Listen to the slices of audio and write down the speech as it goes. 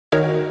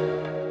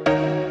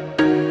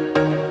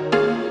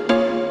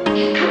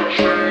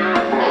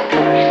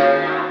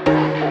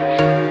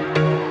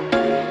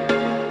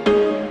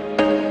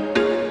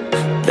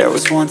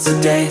was once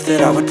a day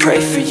that I would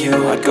pray for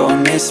you. I'd go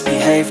and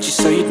misbehave just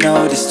so you'd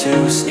notice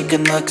too.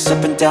 Sneaking looks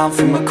up and down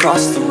from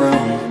across the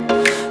room.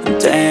 And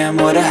damn,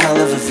 what a hell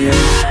of a view.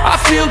 I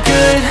feel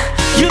good,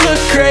 you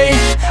look great,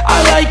 I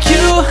like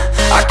you,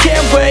 I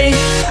can't wait.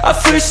 A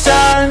first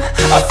time,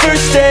 a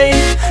first date.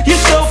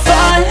 You're so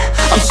fine,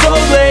 I'm so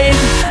late.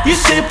 You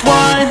sip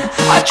wine,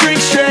 I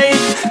drink straight.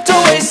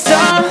 Don't waste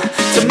time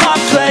to my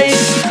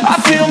place. I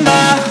feel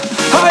my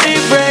heart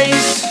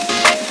erase.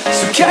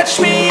 So catch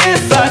me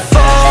if I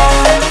fall.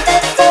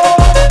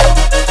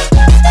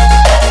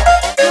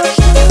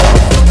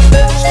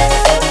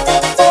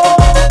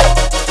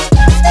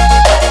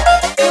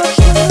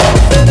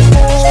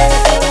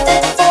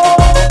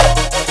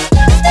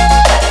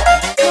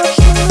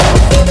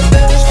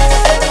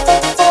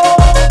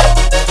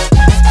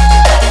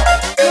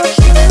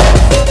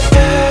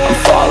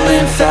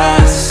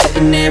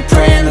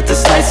 Praying that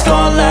this night's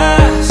gonna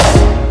last.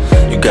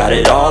 You got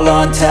it all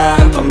on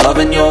tap, I'm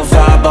loving your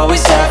vibe,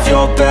 always have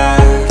your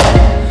back.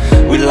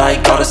 We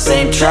like all the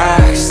same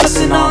tracks,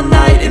 listen all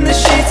night in the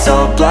sheets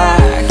all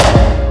black.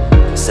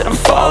 Said I'm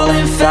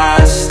falling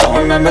fast, don't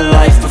remember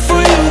life before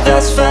you,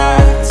 that's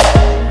fact.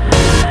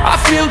 I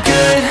feel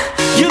good,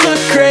 you look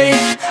great,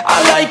 I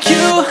like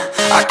you,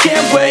 I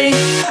can't wait.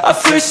 A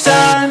first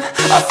time,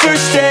 a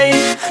first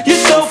date.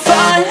 You're so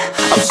fine,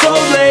 I'm so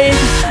late.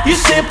 You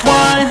sip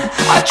wine,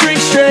 I drink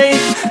straight.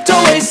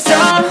 Don't waste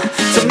time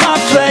to my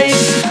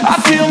place. I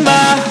feel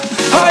my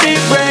heart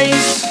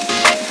erase.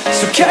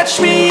 So catch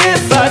me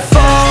if I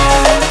fall.